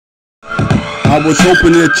I was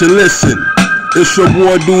hoping that you listen. It's your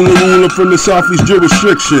boy Dula Ruler from the Southeast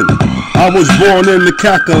jurisdiction. I was born in the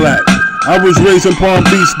Cackalack. I was raised in Palm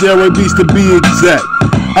Beach, Delray Beach to be exact.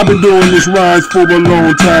 I've been doing this rhymes for a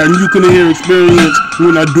long time. You can hear experience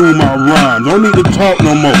when I do my rhymes. Don't need to talk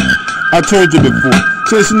no more. I told you before.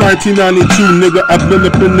 Since 1992, nigga, I've been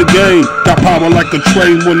up in the game. Got power like a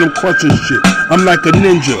train when I'm crushing shit. I'm like a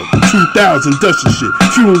ninja, 2000 dusting shit.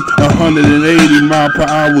 Shooting 180 mile per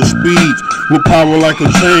hour speeds with power like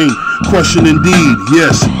a train, crushing indeed.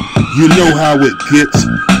 Yes, you know how it gets.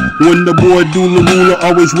 When the boy Dula Ruler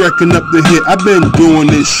always wrecking up the hit. I've been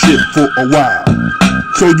doing this shit for a while.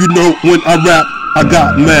 So you know when I rap, I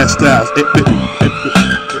got mad styles.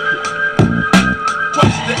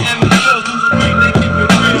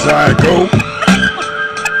 That's how I go.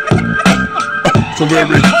 So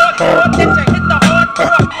very hardcore.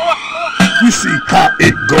 You see how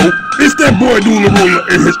it go. It's that boy Dula Ruler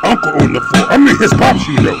and his uncle on the floor. I mean his pops,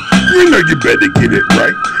 you know. You know you better get it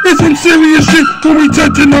right. It's some serious shit when we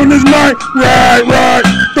touching on this mic. Right, right.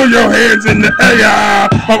 Throw your hands in the air.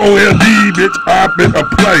 I'm OLD, bitch. I've been a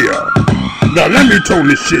player. Now let me tone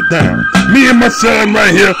this shit down. Me and my son right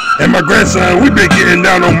here and my grandson, we been getting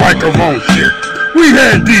down on microphone shit. We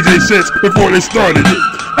had DJ sets before they started it.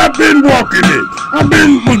 I've been walking it.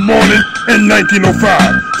 Was born in 1905.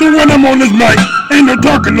 So when I'm on this mic, ain't no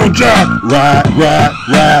talking, no job. Right, right,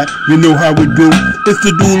 right. You know how we do. It's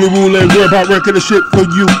the Dula Ruler and we're about record of shit for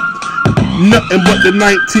you. Nothing but the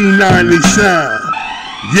 1990 sound.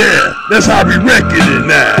 Yeah, that's how we reckon it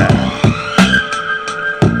now.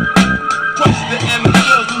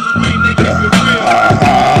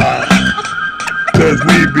 Cause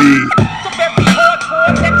we be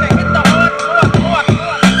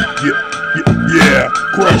yeah,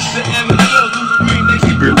 crush.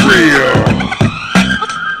 Keep it real.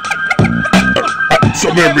 So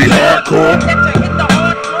very hardcore.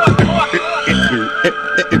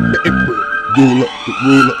 Ruler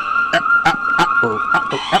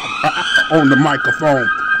on the microphone.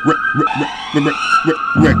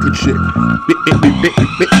 Record shit.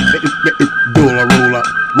 Dula Ruler.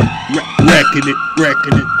 Wrecking it.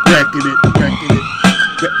 Wrecking it. Wreck it.